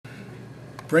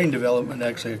brain development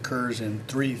actually occurs in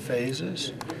three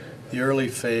phases. The early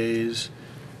phase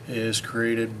is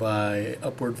created by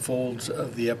upward folds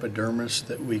of the epidermis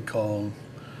that we call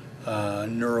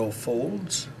neural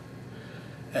folds.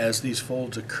 As these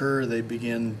folds occur, they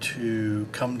begin to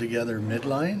come together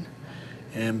midline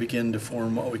and begin to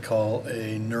form what we call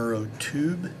a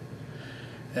neurotube.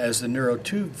 As the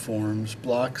neurotube forms,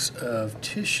 blocks of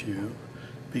tissue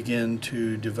begin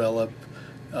to develop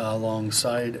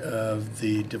alongside of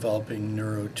the developing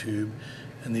neurotube,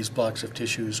 and these blocks of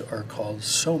tissues are called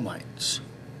somites.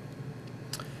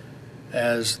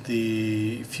 As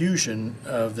the fusion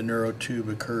of the neurotube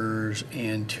occurs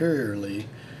anteriorly,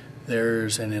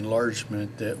 there's an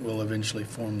enlargement that will eventually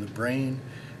form the brain,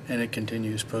 and it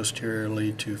continues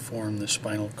posteriorly to form the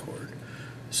spinal cord.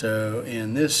 So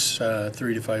in this 3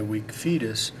 to 5 week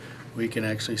fetus, we can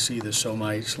actually see the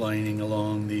somites lining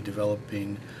along the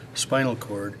developing spinal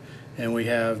cord, and we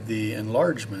have the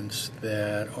enlargements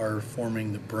that are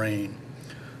forming the brain.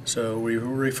 So we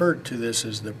refer to this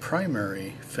as the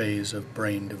primary phase of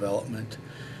brain development,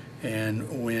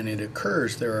 and when it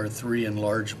occurs, there are three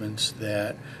enlargements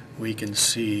that we can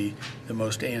see. The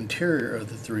most anterior of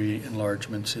the three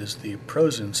enlargements is the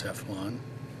prosencephalon.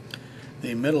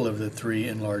 The middle of the three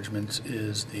enlargements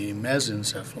is the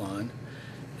mesencephalon,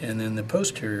 and then the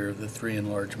posterior of the three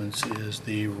enlargements is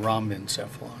the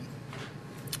rhombencephalon.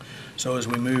 So as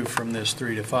we move from this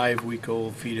 3 to 5 week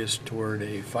old fetus toward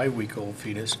a 5 week old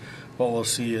fetus, what we'll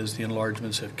see is the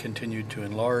enlargements have continued to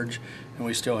enlarge, and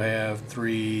we still have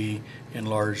three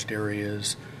enlarged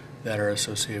areas that are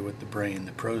associated with the brain: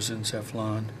 the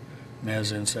prosencephalon,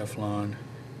 mesencephalon,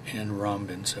 and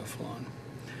rhombencephalon.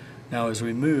 Now as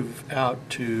we move out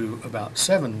to about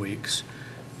 7 weeks,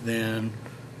 then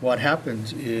what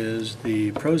happens is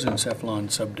the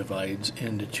prosencephalon subdivides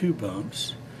into two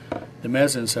bumps, the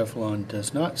mesencephalon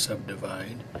does not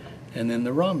subdivide, and then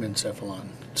the rhombencephalon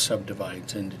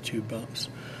subdivides into two bumps.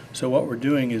 So what we're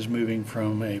doing is moving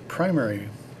from a primary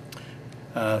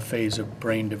phase of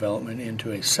brain development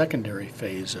into a secondary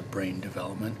phase of brain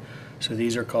development. So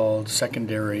these are called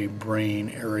secondary brain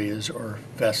areas or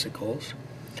vesicles.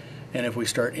 And if we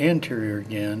start anterior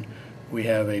again, we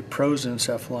have a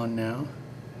prosencephalon now,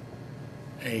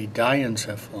 a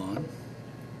diencephalon,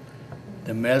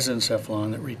 the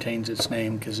mesencephalon that retains its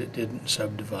name because it didn't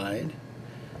subdivide,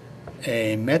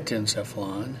 a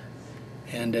metencephalon,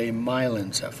 and a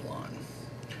myelencephalon.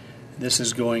 This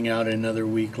is going out another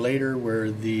week later where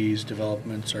these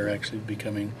developments are actually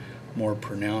becoming more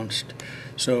pronounced.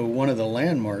 So one of the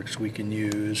landmarks we can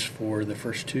use for the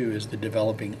first two is the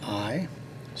developing eye.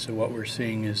 So what we're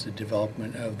seeing is the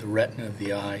development of the retina of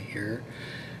the eye here.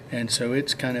 And so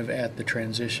it's kind of at the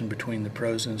transition between the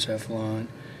prosencephalon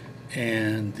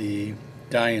and the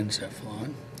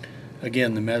diencephalon.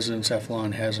 Again, the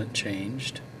mesencephalon hasn't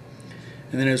changed.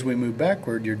 And then as we move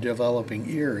backward, your developing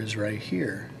ear is right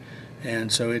here. And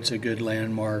so it's a good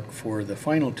landmark for the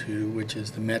final two, which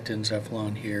is the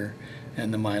metencephalon here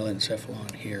and the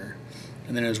myelencephalon here.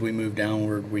 And then as we move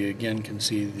downward, we again can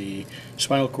see the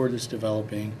spinal cord that's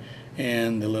developing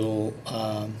and the little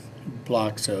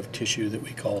blocks of tissue that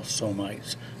we call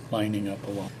somites lining up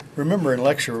along. Remember in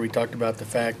lecture we talked about the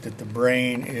fact that the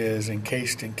brain is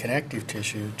encased in connective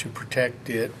tissue to protect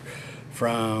it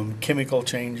from chemical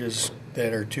changes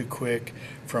that are too quick,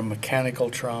 from mechanical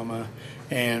trauma,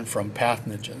 and from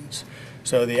pathogens.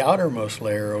 So the outermost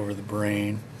layer over the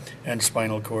brain and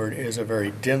spinal cord is a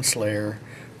very dense layer,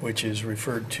 which is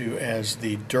referred to as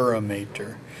the dura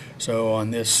mater. So on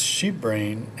this sheep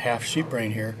brain, half sheep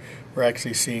brain here, we're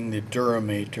actually seeing the dura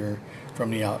mater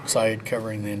from the outside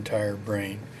covering the entire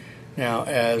brain. Now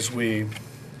as we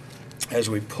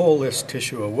pull this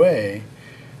tissue away,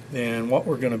 then what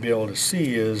we're going to be able to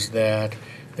see is that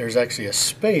there's actually a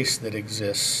space that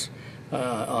exists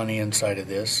on the inside of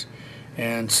this.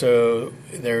 And so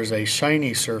there's a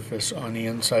shiny surface on the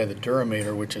inside of the dura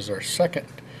mater, which is our second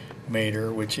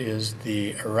mater, which is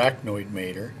the arachnoid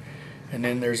mater. And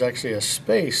then there's actually a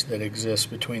space that exists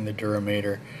between the dura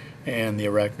mater and the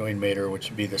arachnoid mater, which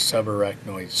would be the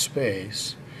subarachnoid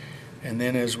space. And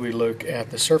then as we look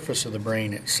at the surface of the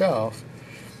brain itself,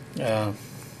 as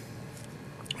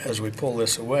we pull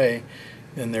this away,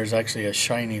 then there's actually a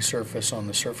shiny surface on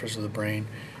the surface of the brain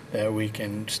that we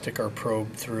can stick our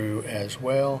probe through as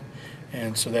well.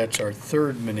 And so that's our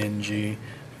third meninge,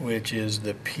 which is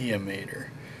the pia mater.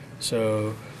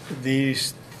 So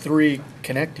these three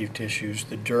connective tissues,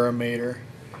 the dura mater,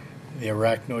 the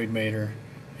arachnoid mater,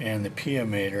 and the pia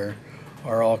mater,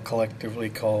 are all collectively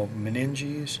called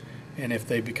meninges, and if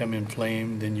they become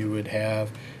inflamed, then you would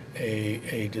have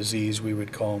a disease we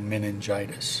would call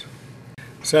meningitis.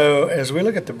 So as we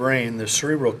look at the brain, the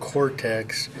cerebral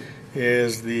cortex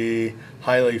is the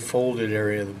highly folded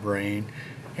area of the brain,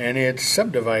 and it's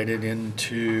subdivided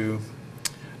into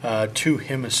two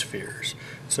hemispheres.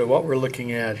 So what we're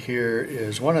looking at here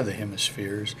is one of the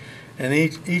hemispheres, and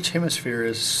each hemisphere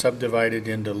is subdivided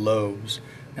into lobes.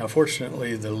 Now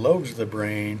fortunately, the lobes of the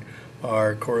brain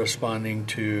are corresponding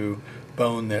to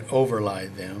bone that overlie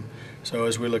them. So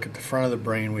as we look at the front of the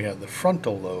brain, we have the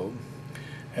frontal lobe.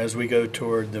 As we go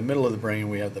toward the middle of the brain,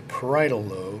 we have the parietal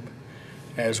lobe.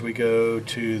 As we go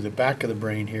to the back of the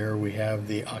brain here, we have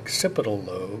the occipital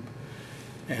lobe.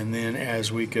 And then as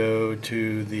we go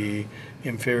to the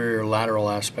inferior lateral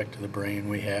aspect of the brain,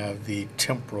 we have the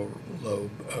temporal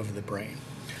lobe of the brain.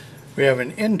 We have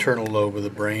an internal lobe of the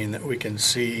brain that we can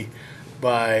see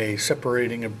by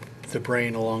separating the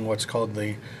brain along what's called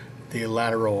the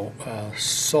lateral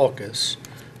sulcus.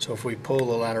 So if we pull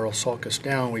the lateral sulcus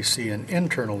down, we see an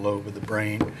internal lobe of the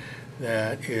brain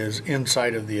that is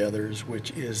inside of the others,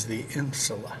 which is the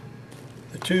insula.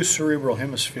 The two cerebral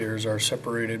hemispheres are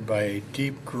separated by a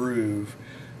deep groove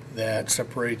that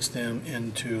separates them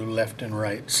into left and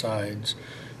right sides.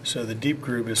 So the deep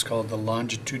groove is called the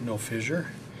longitudinal fissure.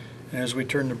 And as we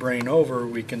turn the brain over,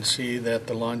 we can see that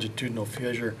the longitudinal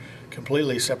fissure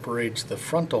completely separates the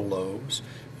frontal lobes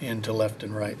into left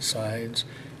and right sides,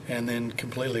 and then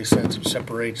completely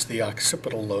separates the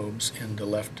occipital lobes into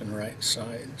left and right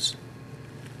sides.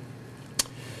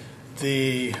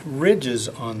 The ridges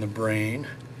on the brain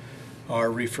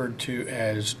are referred to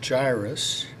as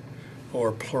gyrus,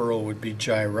 or plural would be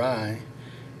gyri,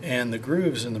 and the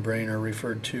grooves in the brain are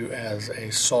referred to as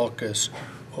a sulcus,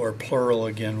 or plural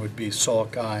again would be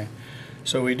sulci.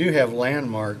 So we do have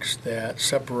landmarks that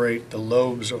separate the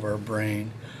lobes of our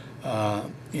brain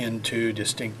into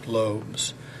distinct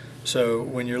lobes. So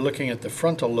when you're looking at the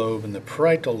frontal lobe and the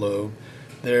parietal lobe,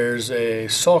 there's a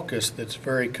sulcus that's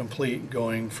very complete,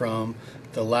 going from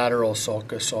the lateral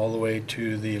sulcus all the way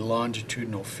to the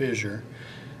longitudinal fissure.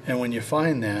 And when you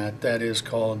find that, that is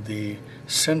called the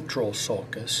central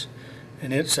sulcus,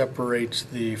 and it separates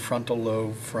the frontal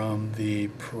lobe from the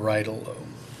parietal lobe.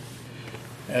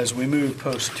 As we move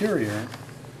posterior,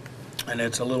 and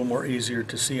it's a little more easier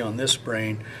to see on this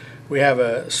brain, we have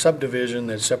a subdivision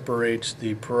that separates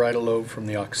the parietal lobe from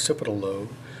the occipital lobe.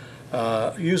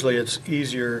 Usually it's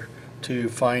easier to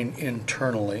find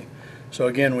internally. So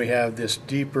again, we have this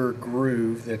deeper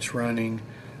groove that's running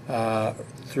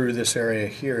through this area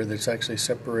here that's actually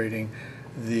separating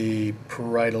the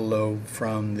parietal lobe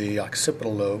from the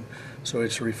occipital lobe. So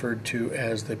it's referred to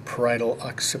as the parietal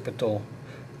occipital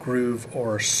groove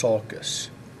or sulcus.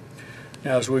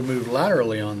 Now as we move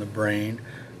laterally on the brain,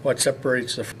 what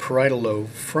separates the parietal lobe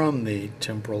from the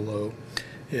temporal lobe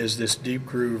is this deep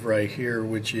groove right here,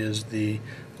 which is the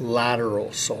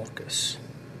lateral sulcus.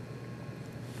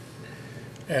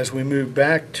 As we move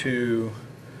back to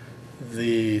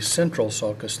the central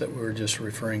sulcus that we were just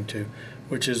referring to,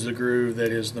 which is the groove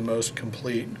that is the most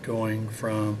complete, going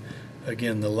from,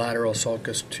 again, the lateral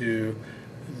sulcus to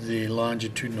the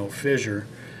longitudinal fissure,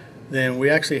 then we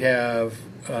actually have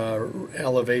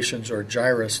elevations or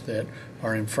gyrus that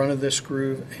are in front of this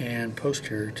groove and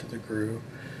posterior to the groove.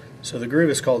 So the groove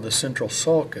is called the central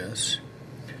sulcus,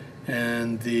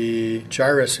 and the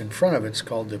gyrus in front of it is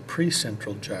called the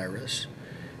precentral gyrus,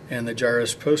 and the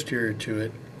gyrus posterior to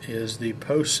it is the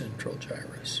postcentral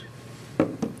gyrus.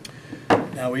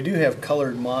 Now we do have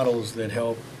colored models that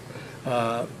help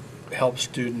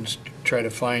students try to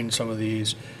find some of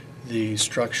these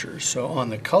structures. So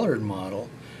on the colored model,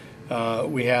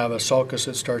 we have a sulcus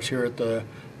that starts here at the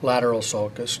lateral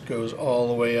sulcus, goes all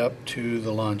the way up to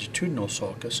the longitudinal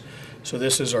sulcus. So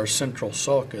this is our central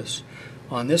sulcus.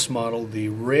 On this model, the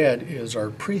red is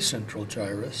our precentral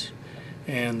gyrus,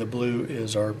 and the blue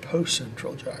is our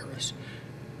postcentral gyrus.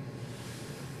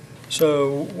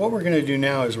 So what we're going to do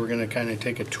now is we're going to kind of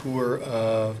take a tour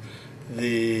of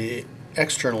the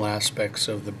external aspects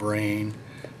of the brain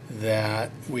that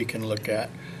we can look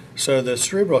at. So the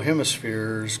cerebral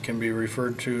hemispheres can be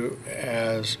referred to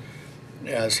as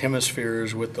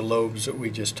hemispheres with the lobes that we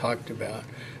just talked about.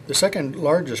 The second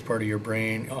largest part of your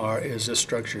brain is this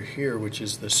structure here, which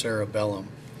is the cerebellum.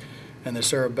 And the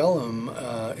cerebellum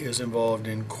is involved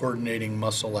in coordinating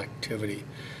muscle activity.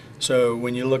 So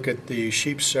when you look at the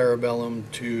sheep's cerebellum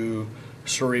to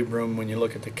cerebrum, when you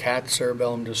look at the cat's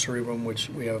cerebellum to cerebrum, which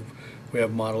we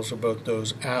have models of both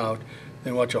those out,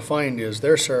 then what you'll find is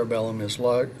their cerebellum is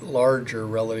larger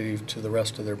relative to the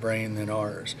rest of their brain than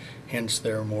ours. Hence,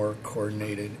 they're more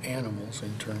coordinated animals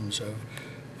in terms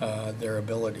of their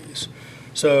abilities.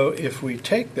 So if we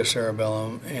take the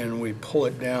cerebellum and we pull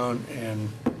it down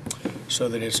and so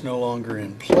that it's no longer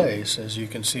in place, as you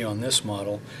can see on this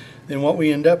model, then what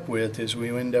we end up with is we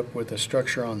end up with a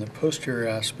structure on the posterior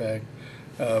aspect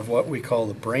of what we call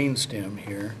the brainstem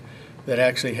here that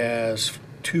actually has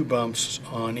two bumps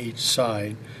on each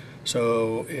side.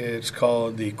 So it's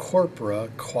called the corpora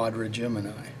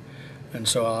quadrigemini. And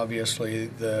so obviously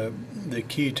the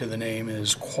key to the name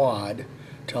is quad,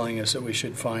 telling us that we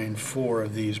should find 4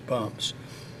 of these bumps.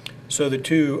 So the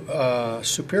two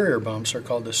superior bumps are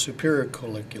called the superior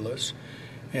colliculus,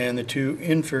 and the two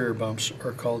inferior bumps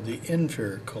are called the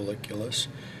inferior colliculus.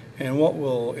 And what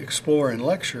we'll explore in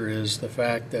lecture is the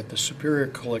fact that the superior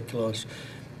colliculus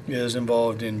is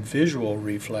involved in visual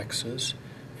reflexes,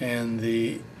 and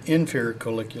the inferior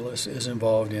colliculus is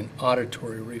involved in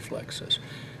auditory reflexes.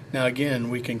 Now again,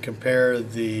 we can compare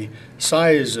the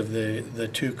size of the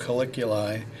two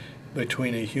colliculi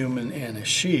between a human and a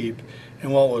sheep,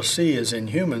 and what we'll see is in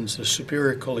humans the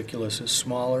superior colliculus is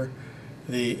smaller,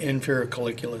 the inferior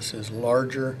colliculus is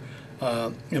larger,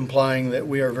 implying that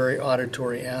we are very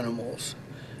auditory animals.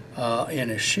 In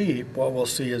a sheep, what we'll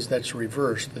see is that's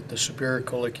reversed, that the superior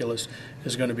colliculus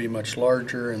is going to be much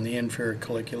larger and the inferior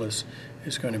colliculus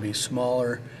is going to be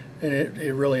smaller, and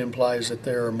it really implies that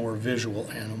they are more visual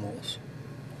animals.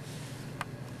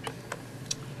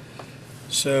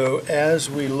 So as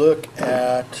we look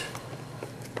at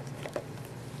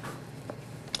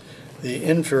the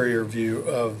inferior view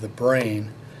of the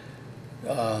brain,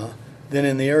 then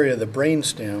in the area of the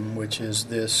brainstem, which is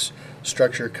this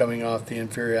structure coming off the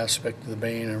inferior aspect of the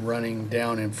brain and running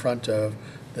down in front of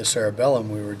the cerebellum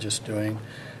we were just doing,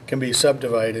 can be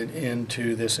subdivided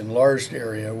into this enlarged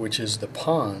area, which is the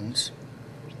pons,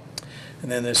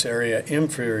 and then this area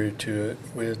inferior to it,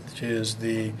 which is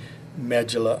the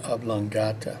medulla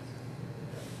oblongata.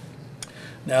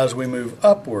 Now as we move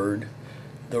upward,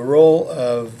 the role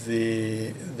of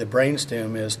the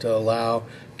brainstem is to allow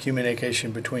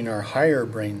communication between our higher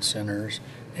brain centers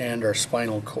and our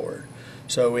spinal cord.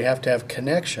 So we have to have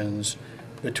connections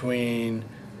between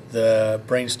the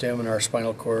brainstem and our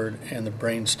spinal cord and the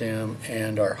brainstem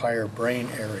and our higher brain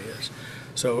areas.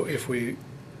 So if we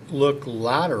look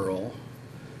lateral,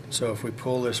 so if we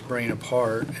pull this brain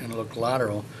apart and look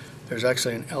lateral, there's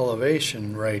actually an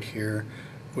elevation right here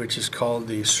which is called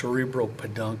the cerebral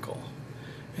peduncle.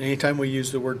 And anytime we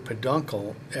use the word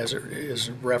peduncle as it is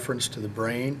a reference to the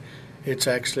brain, it's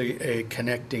actually a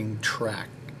connecting tract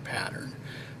pattern.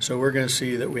 So we're going to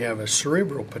see that we have a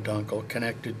cerebral peduncle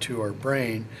connected to our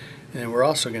brain, and then we're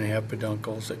also going to have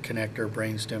peduncles that connect our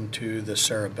brainstem to the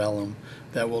cerebellum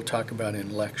that we'll talk about in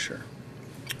lecture.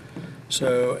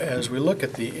 So as we look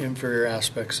at the inferior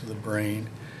aspects of the brain,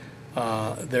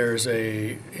 there's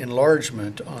a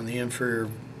enlargement on the inferior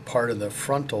part of the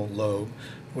frontal lobe,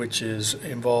 which is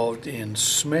involved in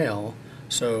smell.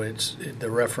 So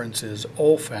the reference is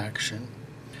olfaction.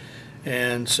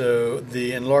 And so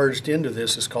the enlarged end of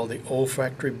this is called the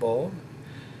olfactory bulb.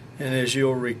 And as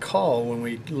you'll recall, when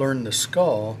we learned the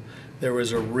skull, there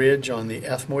was a ridge on the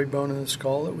ethmoid bone in the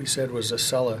skull that we said was the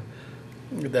sella,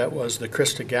 that was the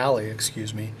crista galli,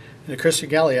 excuse me. And the crista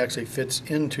galli actually fits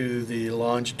into the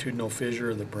longitudinal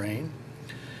fissure of the brain.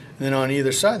 And then on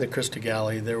either side of the crista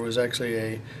galli, there was actually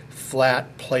a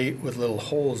flat plate with little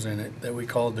holes in it that we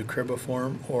called the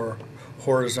cribriform or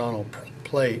horizontal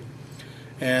plate.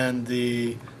 And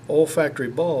the olfactory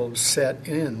bulb set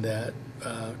in that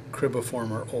cribriform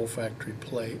or olfactory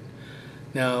plate.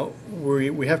 Now,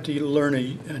 we have to learn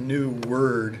a new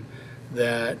word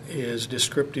that is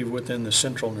descriptive within the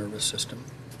central nervous system.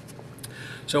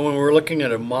 So when we're looking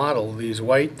at a model, these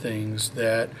white things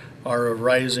that are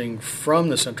arising from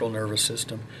the central nervous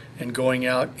system and going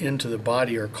out into the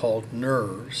body are called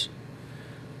nerves,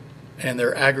 and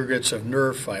they're aggregates of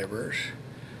nerve fibers.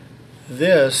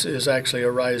 This is actually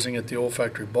arising at the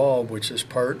olfactory bulb, which is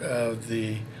part of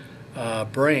the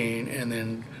brain, and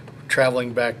then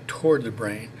traveling back toward the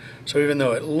brain. So even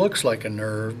though it looks like a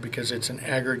nerve, because it's an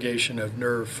aggregation of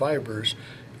nerve fibers,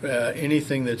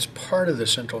 anything that's part of the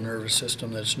central nervous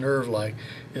system that's nerve-like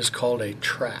is called a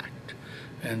tract.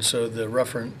 And so the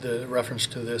reference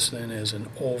to this then is an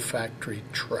olfactory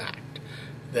tract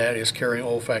that is carrying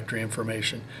olfactory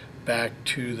information back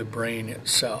to the brain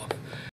itself.